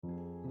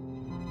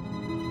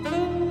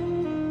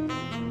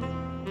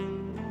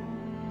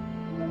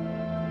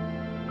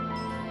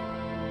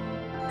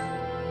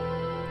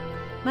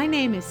My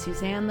name is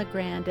Suzanne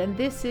LeGrand, and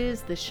this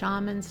is The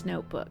Shaman's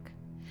Notebook.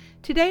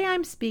 Today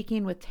I'm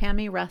speaking with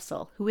Tammy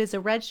Russell, who is a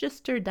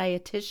registered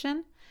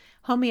dietitian,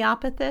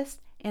 homeopathist,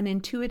 and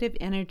intuitive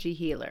energy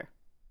healer.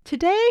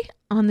 Today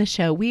on the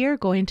show, we are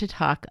going to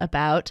talk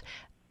about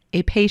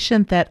a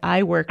patient that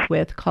I worked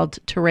with called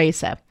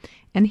Teresa.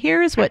 And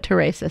here is what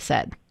Teresa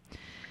said.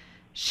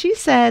 She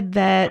said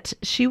that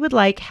she would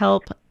like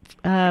help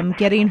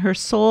getting her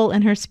soul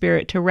and her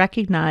spirit to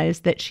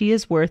recognize that she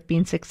is worth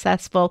being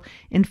successful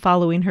in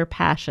following her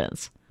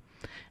passions.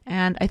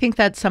 And I think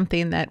that's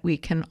something that we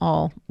can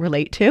all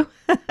relate to.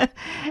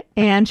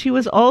 And she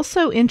was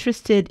also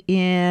interested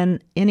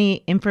in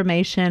any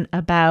information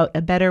about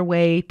a better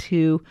way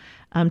to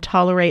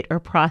tolerate or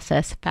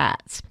process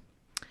fats.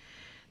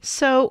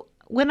 So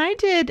when I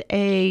did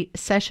a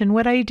session,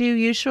 what I do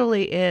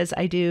usually is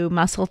I do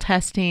muscle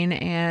testing,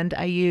 and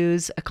I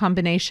use a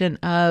combination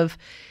of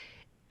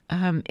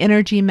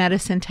energy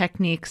medicine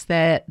techniques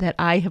that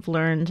I have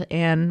learned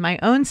and my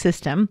own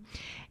system.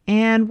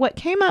 And what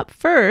came up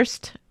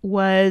first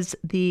was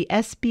the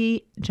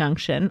SB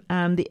junction.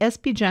 The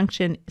SB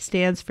junction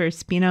stands for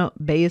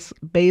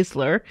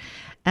Spino-Basilar,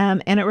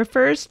 and it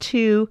refers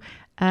to,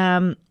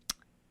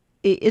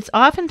 it's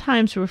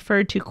oftentimes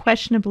referred to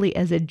questionably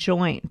as a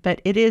joint,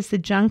 but it is the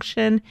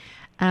junction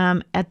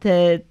at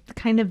the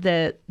kind of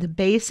the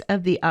base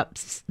of the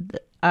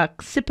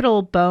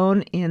occipital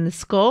bone in the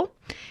skull,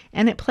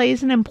 and it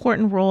plays an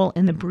important role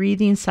in the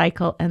breathing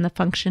cycle and the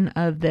function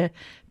of the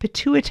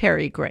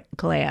pituitary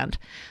gland.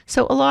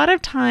 So a lot of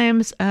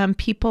times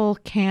people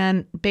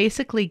can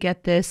basically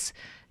get this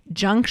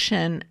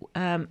junction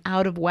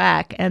out of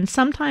whack, and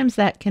sometimes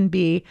that can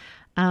be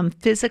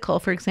physical.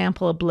 For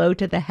example, a blow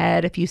to the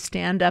head. If you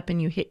stand up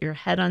and you hit your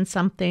head on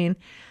something,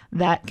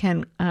 that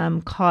can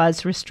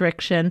cause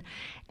restriction.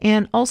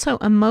 And also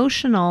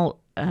emotional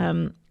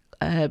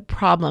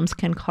problems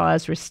can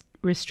cause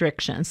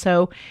restriction.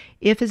 So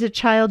if as a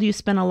child you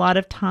spend a lot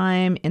of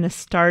time in a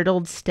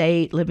startled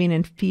state, living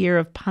in fear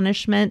of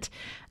punishment,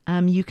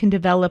 you can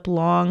develop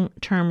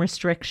long-term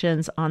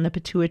restrictions on the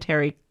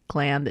pituitary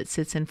gland that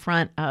sits in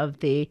front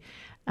of the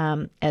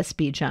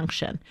SB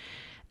junction.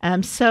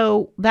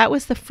 So that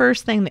was the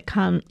first thing that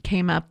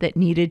came up that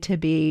needed to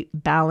be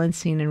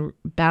balanced and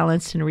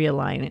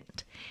realigned.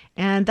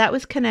 And that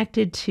was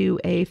connected to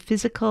a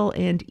physical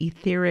and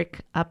etheric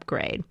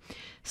upgrade.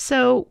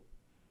 So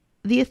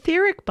the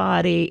etheric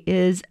body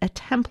is a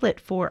template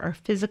for our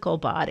physical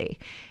body.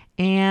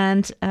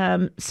 And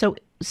so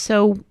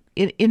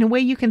in a way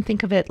you can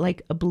think of it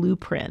like a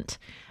blueprint.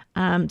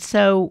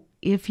 So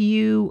if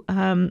you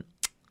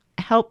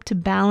help to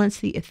balance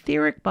the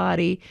etheric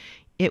body,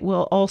 it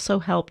will also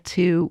help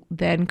to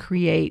then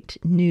create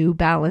new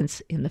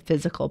balance in the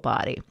physical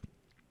body.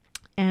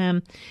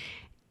 And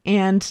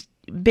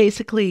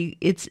basically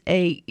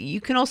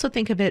you can also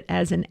think of it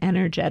as an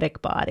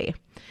energetic body.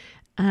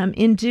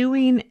 In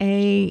doing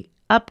a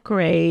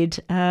upgrade,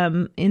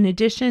 in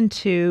addition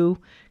to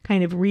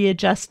kind of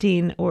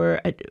readjusting or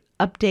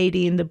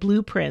updating the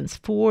blueprints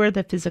for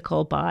the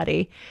physical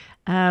body,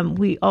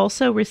 we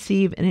also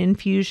receive an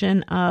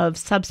infusion of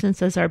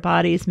substances our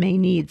bodies may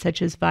need,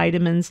 such as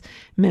vitamins,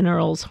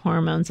 minerals,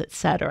 hormones,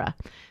 etc.,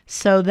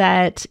 so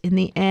that in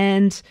the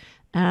end,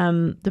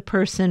 the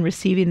person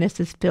receiving this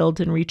is filled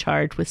and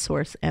recharged with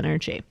source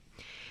energy.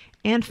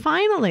 And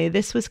finally,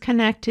 this was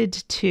connected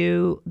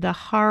to the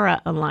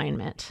Hara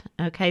alignment.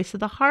 Okay, so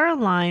the Hara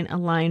line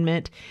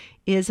alignment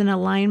is an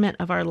alignment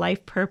of our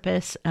life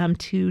purpose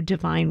to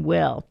divine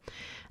will.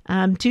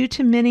 Due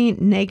to many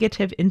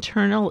negative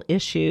internal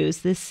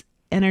issues, this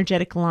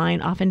energetic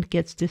line often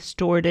gets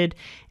distorted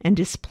and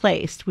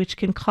displaced, which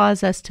can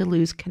cause us to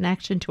lose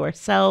connection to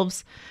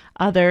ourselves,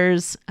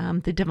 others,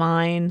 the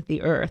divine,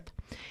 the earth.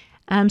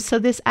 So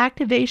this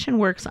activation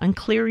works on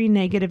clearing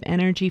negative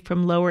energy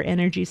from lower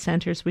energy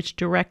centers, which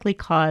directly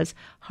cause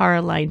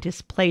Hara line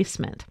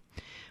displacement.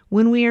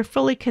 When we are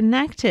fully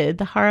connected,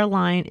 the Hara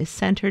line is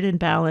centered and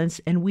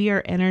balanced, and we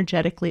are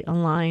energetically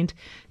aligned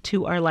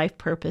to our life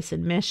purpose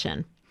and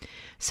mission.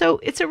 So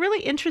it's a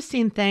really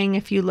interesting thing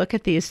if you look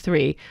at these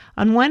three.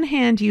 On one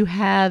hand, you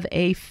have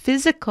a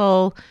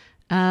physical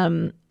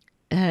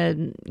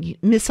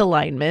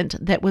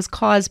misalignment that was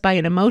caused by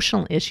an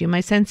emotional issue.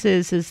 My sense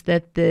is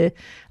that the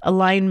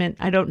alignment,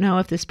 I don't know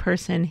if this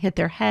person hit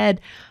their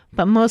head,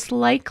 but most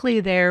likely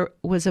there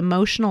was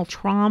emotional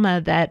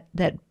trauma that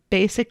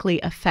basically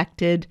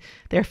affected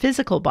their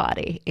physical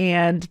body.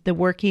 And the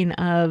working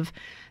of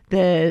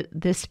the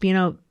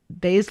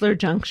Spino-Basilar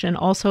junction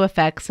also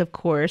affects, of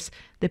course,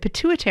 the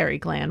pituitary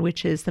gland,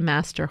 which is the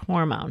master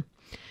hormone.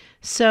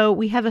 So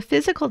we have a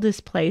physical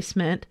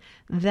displacement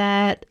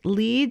that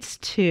leads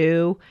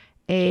to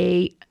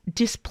a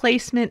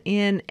displacement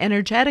in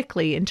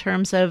energetically in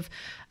terms of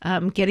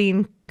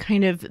getting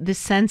kind of the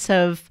sense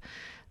of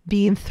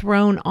being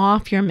thrown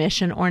off your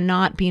mission or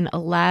not being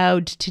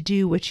allowed to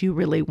do what you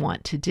really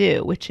want to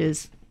do, which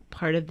is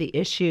part of the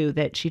issue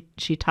that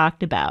she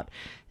talked about.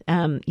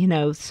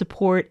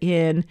 Support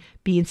in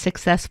being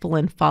successful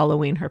in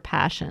following her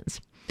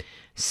passions.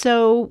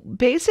 So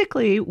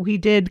basically, we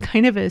did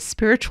kind of a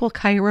spiritual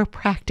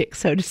chiropractic,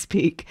 so to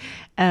speak.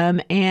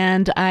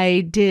 And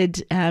I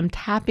did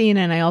tapping,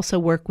 and I also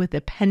work with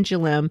a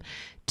pendulum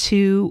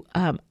to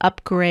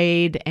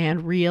upgrade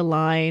and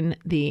realign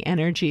the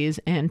energies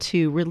and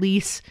to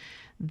release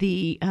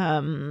the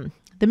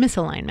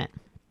misalignment.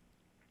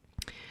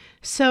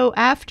 So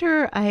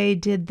after I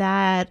did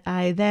that,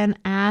 I then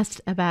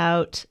asked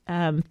about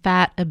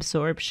fat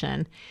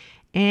absorption.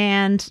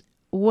 And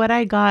what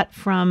I got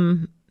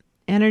from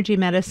energy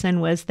medicine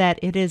was that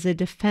it is a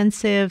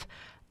defensive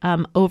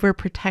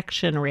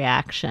overprotection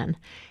reaction.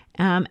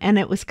 And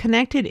it was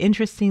connected,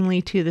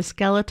 interestingly, to the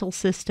skeletal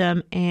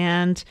system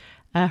and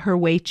her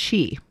Wei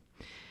Qi.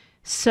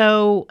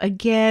 So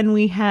again,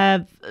 we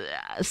have,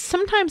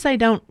 sometimes I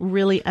don't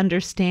really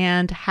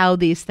understand how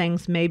these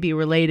things may be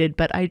related,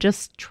 but I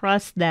just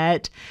trust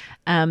that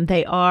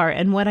they are.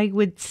 And what I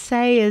would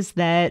say is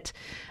that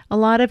a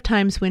lot of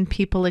times when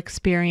people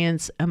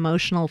experience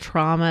emotional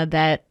trauma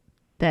that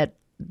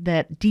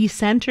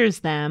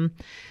decenters them,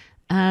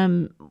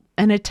 an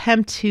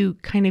attempt to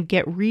kind of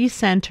get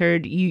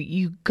recentered,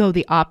 you go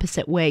the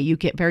opposite way. You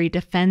get very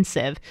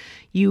defensive.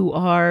 You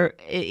are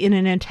in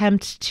an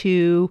attempt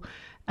to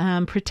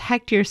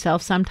protect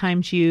yourself.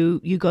 Sometimes you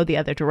go the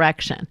other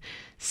direction.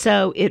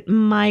 So it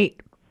might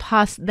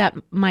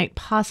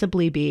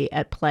possibly be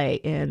at play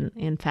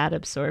in fat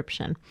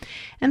absorption.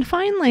 And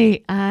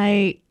finally,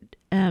 I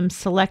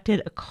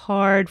selected a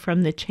card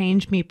from the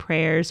Change Me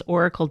Prayers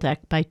Oracle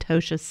deck by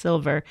Tosha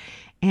Silver,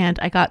 and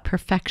I got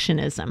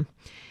perfectionism.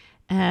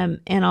 And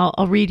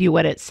I'll read you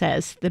what it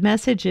says. The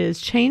message is,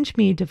 change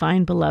me,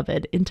 divine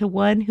beloved, into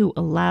one who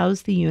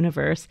allows the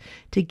universe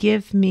to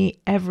give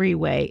me every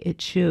way it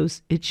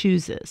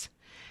chooses.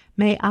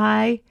 May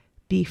I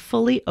be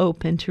fully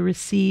open to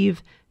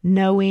receive,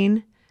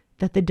 knowing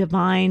that the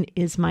divine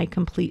is my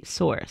complete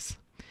source.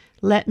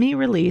 Let me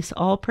release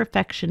all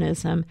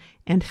perfectionism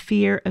and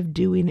fear of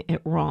doing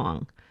it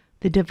wrong.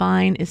 The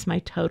divine is my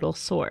total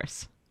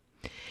source.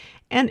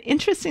 And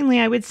interestingly,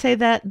 I would say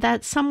that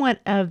that's somewhat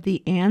of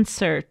the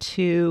answer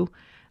to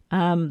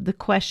the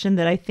question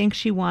that I think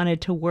she wanted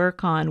to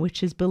work on,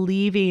 which is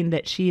believing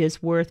that she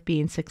is worth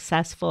being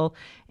successful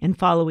in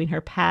following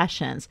her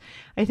passions.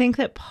 I think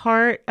that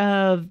part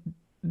of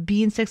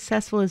being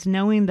successful is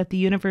knowing that the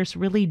universe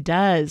really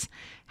does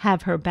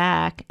have her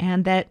back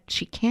and that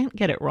she can't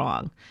get it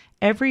wrong.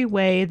 Every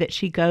way that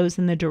she goes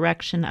in the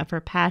direction of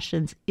her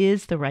passions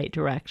is the right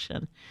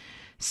direction.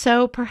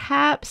 So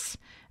perhaps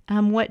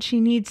what she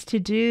needs to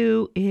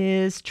do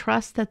is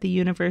trust that the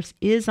universe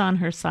is on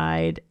her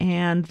side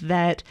and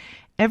that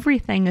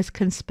everything is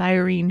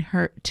conspiring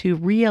her to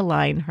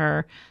realign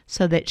her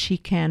so that she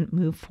can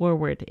move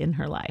forward in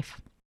her life.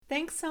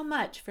 Thanks so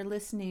much for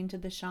listening to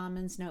the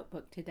Shaman's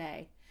Notebook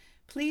today.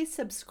 Please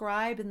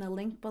subscribe in the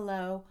link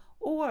below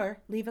or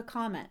leave a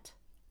comment.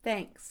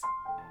 Thanks.